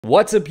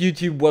What's up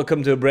YouTube,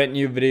 welcome to a brand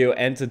new video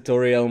and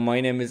tutorial.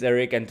 My name is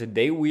Eric and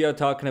today we are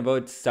talking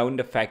about sound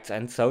effects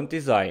and sound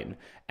design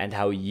and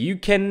how you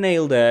can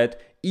nail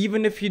that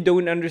even if you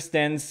don't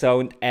understand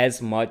sound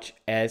as much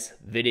as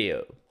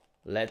video.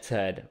 Let's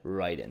head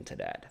right into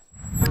that.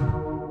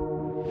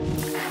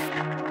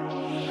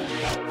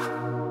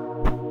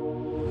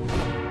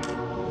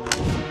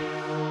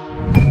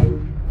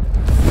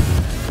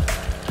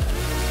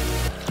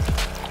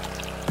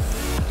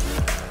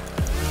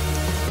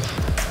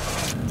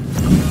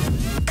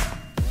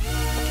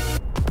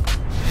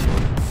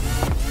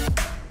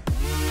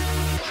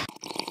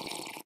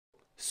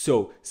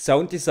 So,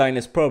 sound design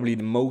is probably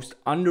the most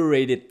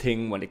underrated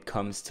thing when it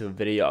comes to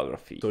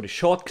videography. So the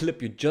short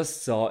clip you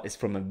just saw is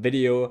from a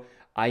video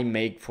I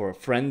make for a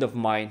friend of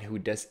mine who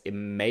does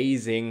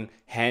amazing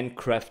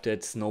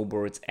handcrafted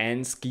snowboards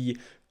and ski.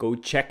 Go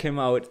check him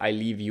out, I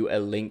leave you a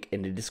link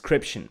in the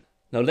description.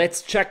 Now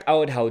let's check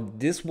out how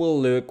this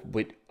will look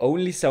with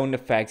only sound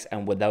effects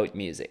and without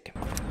music.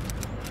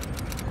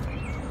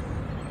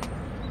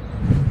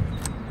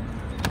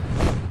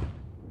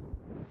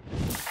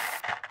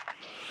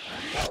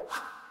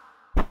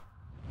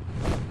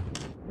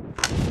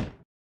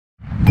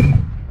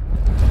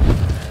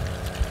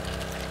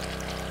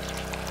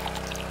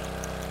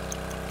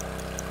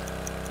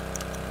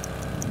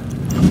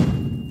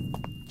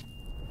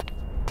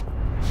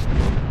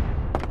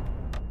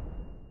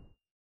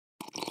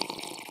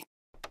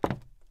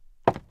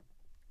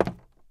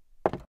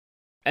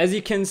 As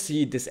you can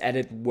see, this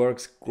edit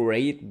works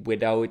great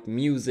without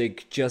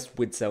music, just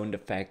with sound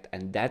effect,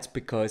 and that's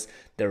because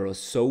there are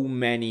so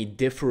many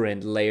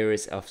different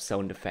layers of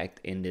sound effect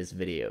in this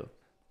video.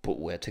 But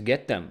where to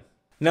get them?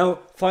 Now,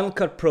 Final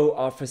Cut Pro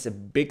offers a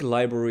big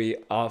library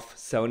of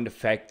sound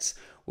effects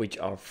which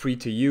are free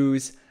to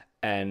use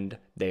and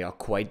they are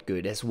quite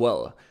good as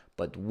well.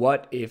 But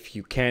what if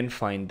you can't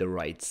find the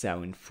right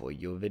sound for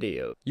your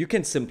video? You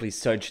can simply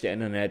search the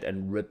internet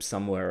and rip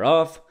somewhere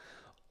off.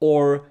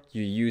 Or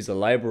you use a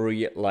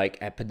library like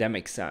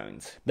Epidemic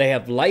Sounds. They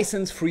have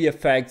license-free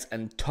effects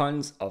and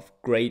tons of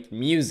great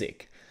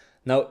music.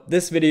 Now,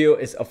 this video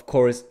is of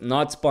course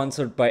not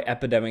sponsored by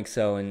Epidemic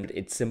Sound,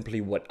 it's simply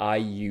what I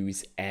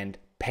use and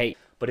pay.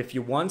 But if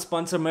you want to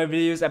sponsor my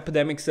videos,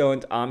 Epidemic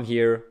Sound, I'm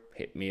here,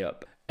 hit me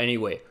up.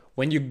 Anyway,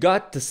 when you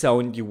got the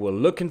sound you were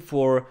looking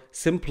for,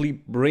 simply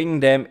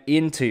bring them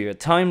into your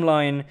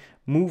timeline,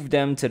 move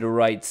them to the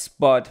right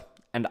spot,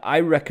 and I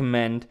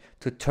recommend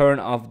to turn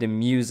off the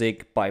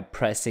music by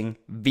pressing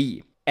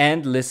V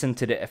and listen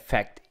to the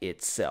effect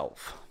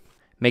itself.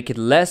 Make it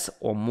less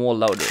or more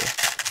louder.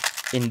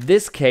 In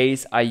this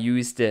case, I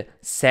use the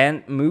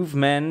sand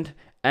movement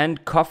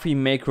and coffee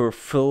maker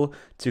fill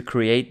to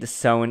create the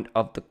sound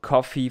of the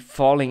coffee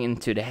falling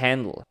into the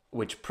handle,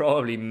 which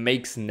probably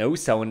makes no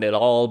sound at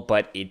all,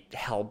 but it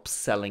helps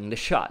selling the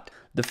shot.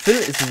 The fill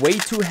is way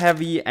too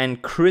heavy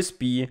and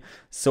crispy,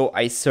 so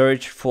I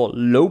searched for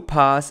low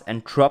pass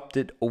and dropped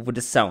it over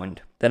the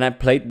sound. Then I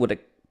played with the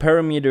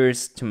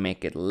parameters to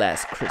make it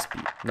less crispy.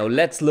 Now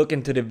let's look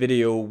into the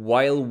video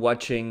while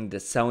watching the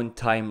sound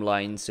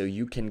timeline so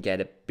you can get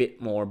a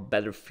bit more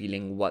better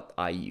feeling what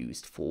I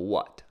used for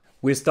what.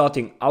 We're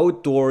starting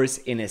outdoors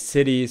in a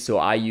city, so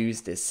I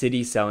used the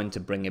city sound to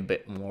bring a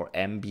bit more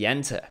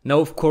ambiente. Now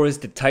of course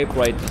the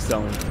typewriter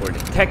sound for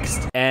the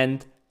text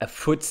and a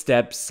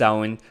footstep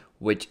sound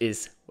which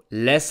is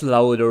less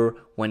louder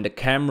when the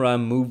camera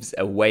moves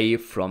away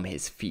from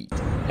his feet.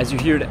 As you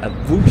hear a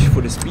whoosh for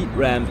the speed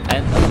ramp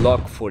and a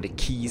lock for the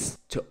keys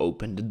to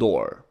open the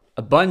door.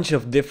 A bunch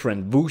of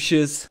different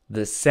whooshes,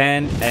 the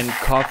sand and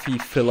coffee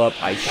fill up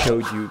I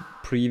showed you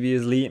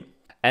previously,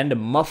 and a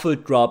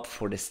muffled drop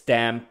for the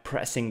stamp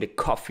pressing the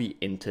coffee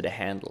into the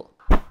handle.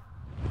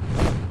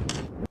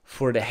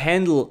 For the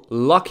handle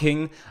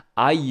locking,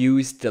 I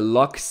used the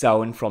lock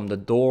sound from the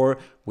door,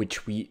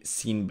 which we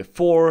seen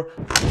before.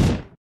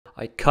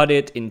 I cut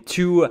it in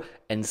two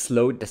and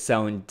slowed the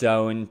sound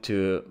down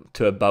to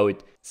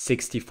about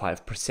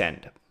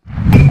 65%.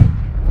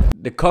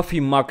 The coffee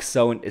mug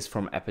sound is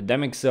from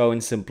Epidemic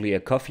Sound, simply a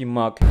coffee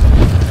mug.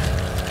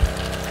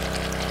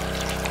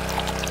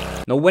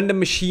 Now when the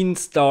machine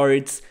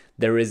starts,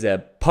 there is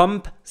a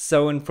pump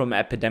sound from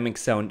Epidemic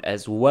Sound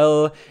as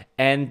well,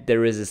 and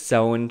there is a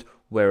sound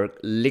where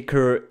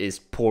liquor is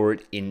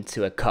poured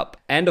into a cup.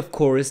 And of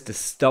course the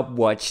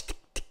stopwatch tick,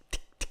 tick, tick,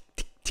 tick,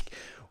 tick, tick,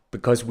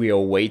 because we are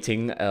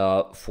waiting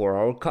for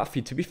our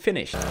coffee to be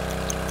finished.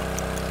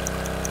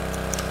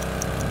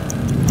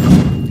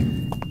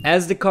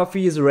 As the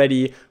coffee is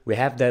ready, we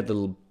have that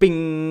little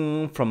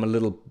bing from a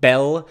little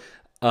bell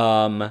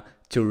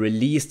to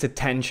release the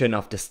tension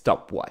of the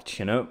stopwatch,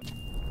 you know.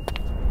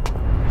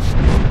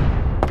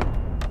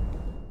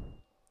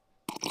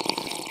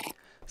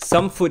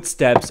 Some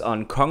footsteps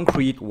on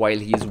concrete while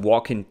he's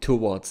walking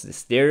towards the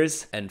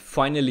stairs. And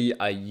finally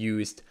I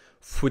used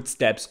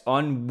footsteps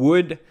on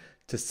wood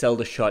to sell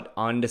the shot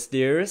on the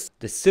stairs.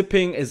 The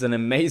sipping is an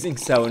amazing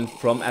sound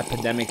from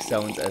Epidemic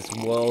Sounds as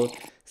well.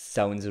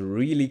 Sounds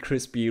really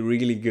crispy,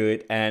 really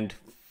good, and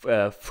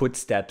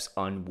footsteps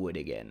on wood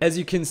again. As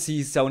you can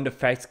see, sound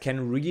effects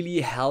can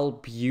really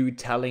help you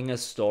telling a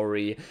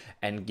story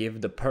and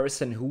give the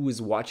person who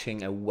is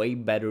watching a way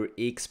better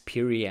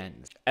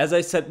experience. As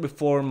I said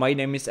before, my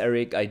name is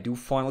Eric. I do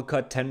Final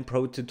Cut 10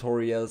 Pro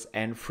tutorials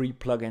and free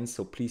plugins,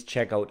 so please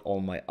check out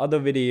all my other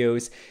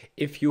videos.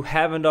 If you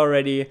haven't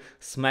already,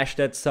 smash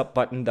that sub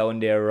button down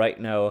there right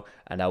now,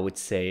 and I would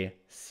say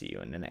see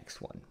you in the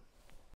next one.